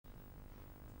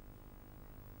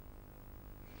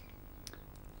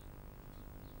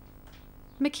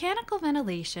Mechanical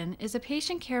ventilation is a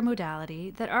patient care modality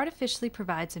that artificially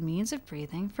provides a means of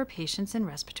breathing for patients in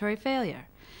respiratory failure.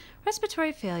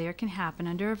 Respiratory failure can happen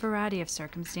under a variety of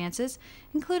circumstances,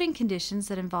 including conditions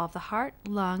that involve the heart,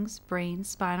 lungs, brain,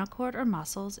 spinal cord, or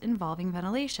muscles involving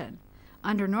ventilation.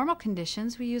 Under normal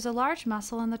conditions, we use a large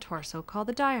muscle in the torso called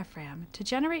the diaphragm to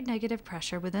generate negative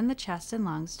pressure within the chest and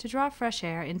lungs to draw fresh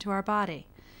air into our body.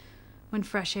 When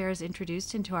fresh air is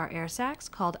introduced into our air sacs,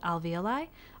 called alveoli,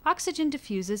 oxygen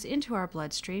diffuses into our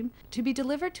bloodstream to be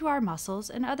delivered to our muscles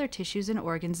and other tissues and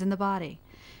organs in the body.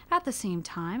 At the same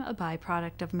time, a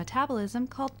byproduct of metabolism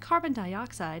called carbon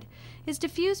dioxide is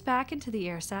diffused back into the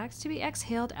air sacs to be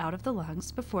exhaled out of the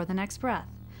lungs before the next breath.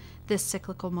 This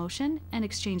cyclical motion and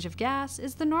exchange of gas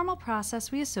is the normal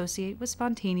process we associate with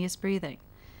spontaneous breathing.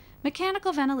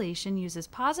 Mechanical ventilation uses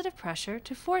positive pressure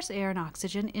to force air and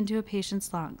oxygen into a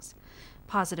patient's lungs.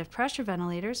 Positive pressure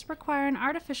ventilators require an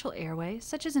artificial airway,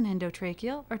 such as an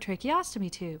endotracheal or tracheostomy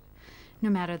tube.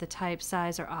 No matter the type,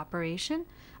 size, or operation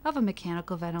of a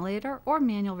mechanical ventilator or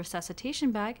manual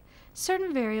resuscitation bag,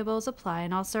 certain variables apply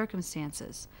in all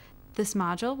circumstances. This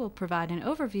module will provide an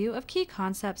overview of key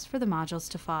concepts for the modules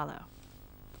to follow.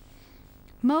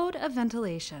 Mode of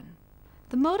ventilation.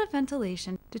 The mode of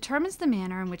ventilation determines the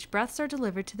manner in which breaths are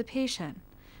delivered to the patient.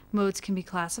 Modes can be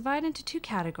classified into two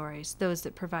categories, those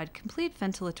that provide complete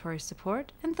ventilatory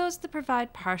support and those that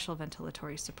provide partial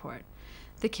ventilatory support.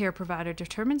 The care provider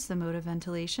determines the mode of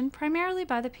ventilation primarily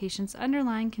by the patient's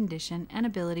underlying condition and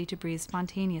ability to breathe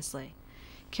spontaneously.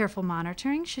 Careful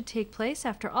monitoring should take place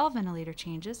after all ventilator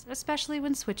changes, especially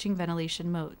when switching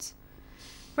ventilation modes.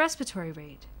 Respiratory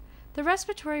rate. The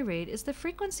respiratory rate is the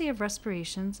frequency of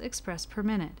respirations expressed per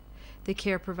minute. The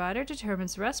care provider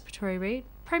determines the respiratory rate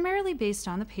primarily based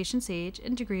on the patient's age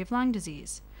and degree of lung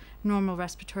disease. Normal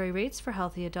respiratory rates for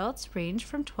healthy adults range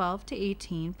from 12 to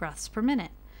 18 breaths per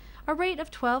minute. A rate of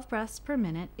 12 breaths per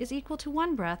minute is equal to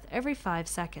 1 breath every 5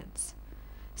 seconds.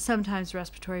 Sometimes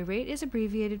respiratory rate is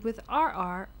abbreviated with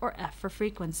RR or F for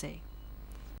frequency.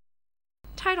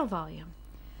 Tidal volume.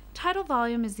 Tidal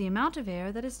volume is the amount of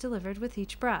air that is delivered with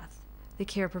each breath. The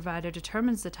care provider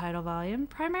determines the tidal volume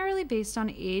primarily based on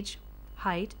age,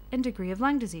 height, and degree of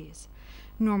lung disease.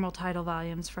 Normal tidal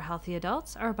volumes for healthy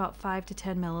adults are about 5 to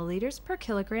 10 milliliters per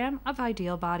kilogram of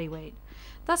ideal body weight.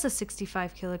 Thus, a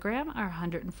 65 kilogram or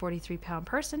 143 pound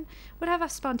person would have a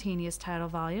spontaneous tidal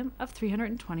volume of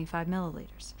 325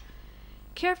 milliliters.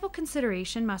 Careful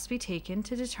consideration must be taken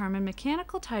to determine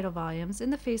mechanical tidal volumes in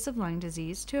the face of lung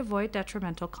disease to avoid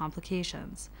detrimental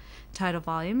complications. Tidal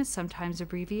volume is sometimes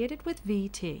abbreviated with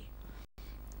VT.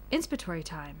 Inspiratory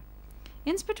time.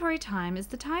 Inspiratory time is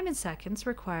the time in seconds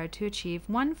required to achieve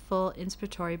one full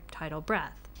inspiratory tidal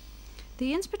breath.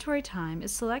 The inspiratory time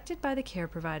is selected by the care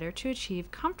provider to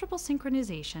achieve comfortable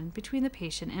synchronization between the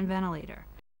patient and ventilator.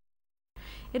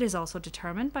 It is also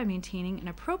determined by maintaining an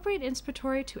appropriate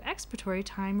inspiratory to expiratory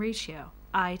time ratio,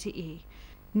 I to E.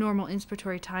 Normal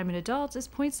inspiratory time in adults is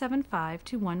 0.75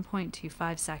 to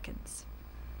 1.25 seconds.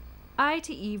 I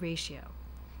to E ratio.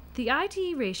 The I to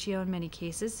E ratio in many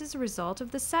cases is a result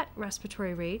of the set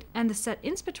respiratory rate and the set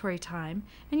inspiratory time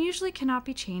and usually cannot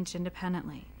be changed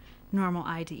independently. Normal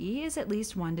I to E is at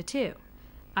least 1 to 2.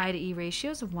 I to E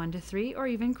ratios of 1 to 3 or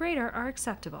even greater are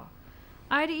acceptable.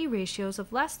 I to E ratios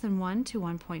of less than 1 to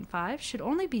 1.5 should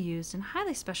only be used in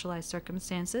highly specialized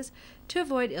circumstances to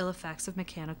avoid ill effects of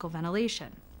mechanical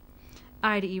ventilation.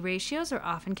 I to E ratios are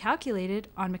often calculated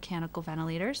on mechanical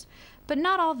ventilators, but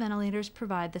not all ventilators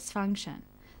provide this function.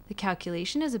 The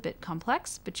calculation is a bit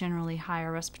complex, but generally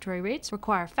higher respiratory rates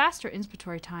require faster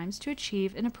inspiratory times to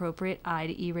achieve an appropriate I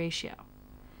to E ratio.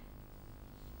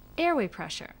 Airway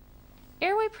pressure.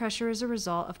 Airway pressure is a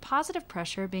result of positive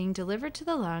pressure being delivered to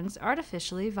the lungs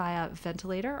artificially via a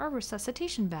ventilator or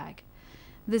resuscitation bag.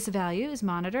 This value is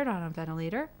monitored on a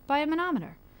ventilator by a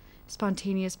manometer.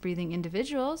 Spontaneous breathing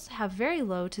individuals have very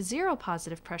low to zero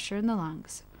positive pressure in the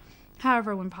lungs.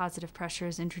 However, when positive pressure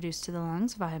is introduced to the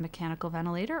lungs via a mechanical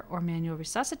ventilator or manual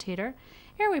resuscitator,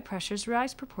 airway pressures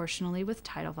rise proportionally with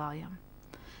tidal volume.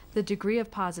 The degree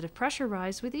of positive pressure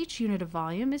rise with each unit of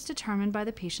volume is determined by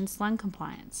the patient's lung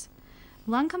compliance.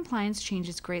 Lung compliance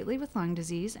changes greatly with lung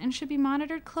disease and should be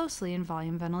monitored closely in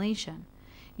volume ventilation.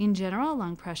 In general,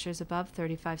 lung pressures above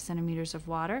 35 centimeters of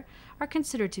water are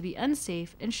considered to be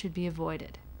unsafe and should be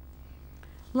avoided.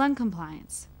 Lung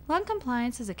compliance. Lung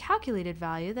compliance is a calculated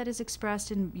value that is expressed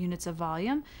in units of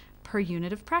volume per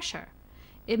unit of pressure.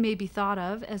 It may be thought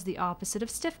of as the opposite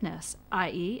of stiffness,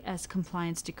 i.e., as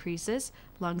compliance decreases,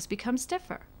 lungs become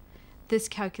stiffer. This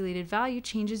calculated value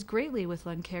changes greatly with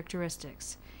lung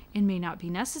characteristics. It may not be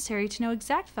necessary to know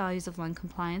exact values of lung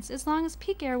compliance as long as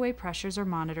peak airway pressures are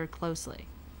monitored closely.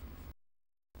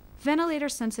 Ventilator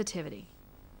sensitivity.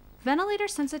 Ventilator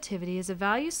sensitivity is a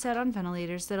value set on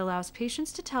ventilators that allows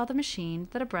patients to tell the machine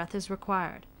that a breath is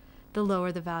required. The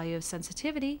lower the value of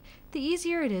sensitivity, the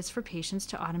easier it is for patients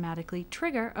to automatically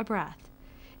trigger a breath.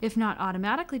 If not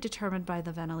automatically determined by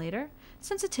the ventilator,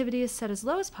 sensitivity is set as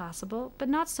low as possible, but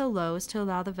not so low as to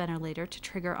allow the ventilator to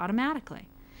trigger automatically.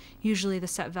 Usually the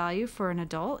set value for an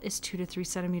adult is 2 to 3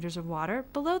 centimeters of water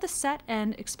below the set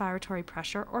end expiratory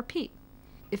pressure, or PEEP.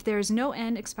 If there is no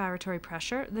end expiratory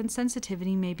pressure, then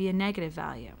sensitivity may be a negative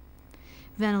value.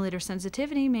 Ventilator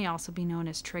sensitivity may also be known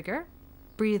as trigger,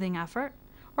 breathing effort,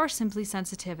 or simply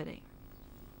sensitivity.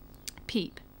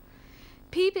 PEEP.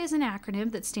 PEEP is an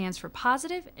acronym that stands for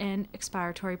positive end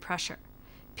expiratory pressure.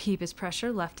 PEEP is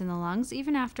pressure left in the lungs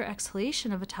even after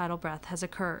exhalation of a tidal breath has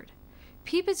occurred.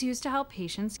 PEEP is used to help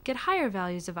patients get higher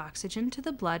values of oxygen to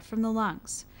the blood from the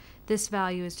lungs. This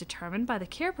value is determined by the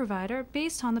care provider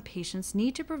based on the patient's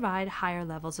need to provide higher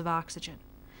levels of oxygen.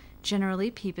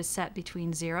 Generally, PEEP is set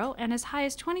between 0 and as high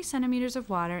as 20 centimeters of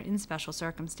water in special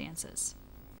circumstances.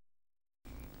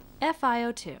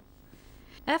 FiO2.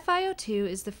 FiO2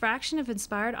 is the fraction of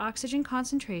inspired oxygen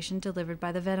concentration delivered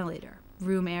by the ventilator.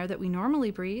 Room air that we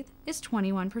normally breathe is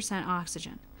 21%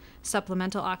 oxygen.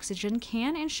 Supplemental oxygen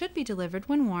can and should be delivered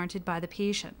when warranted by the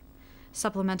patient.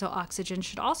 Supplemental oxygen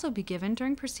should also be given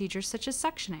during procedures such as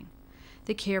suctioning.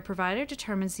 The care provider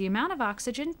determines the amount of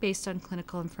oxygen based on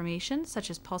clinical information such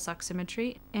as pulse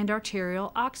oximetry and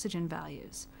arterial oxygen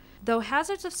values. Though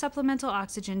hazards of supplemental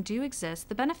oxygen do exist,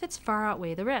 the benefits far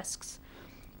outweigh the risks.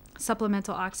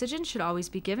 Supplemental oxygen should always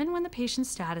be given when the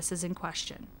patient's status is in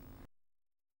question.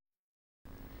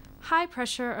 High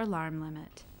pressure alarm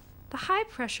limit. The high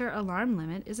pressure alarm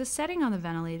limit is a setting on the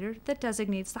ventilator that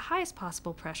designates the highest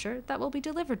possible pressure that will be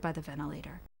delivered by the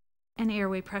ventilator. An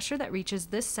airway pressure that reaches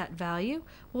this set value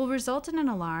will result in an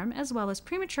alarm as well as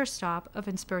premature stop of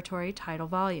inspiratory tidal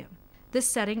volume. This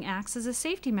setting acts as a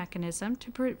safety mechanism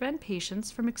to prevent patients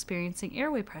from experiencing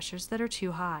airway pressures that are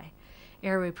too high.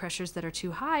 Airway pressures that are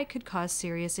too high could cause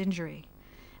serious injury.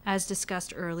 As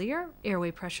discussed earlier,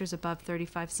 airway pressures above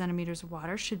 35 centimeters of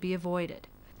water should be avoided.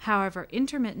 However,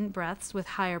 intermittent breaths with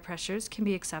higher pressures can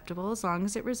be acceptable as long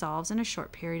as it resolves in a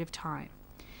short period of time.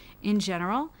 In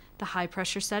general, the high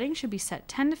pressure setting should be set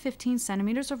 10 to 15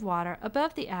 centimeters of water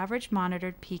above the average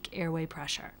monitored peak airway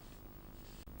pressure.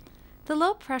 The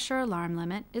low pressure alarm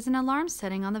limit is an alarm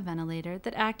setting on the ventilator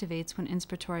that activates when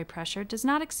inspiratory pressure does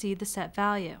not exceed the set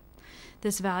value.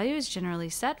 This value is generally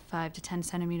set 5 to 10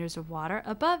 centimeters of water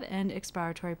above end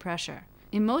expiratory pressure.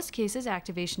 In most cases,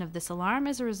 activation of this alarm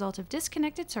is a result of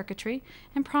disconnected circuitry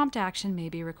and prompt action may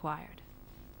be required.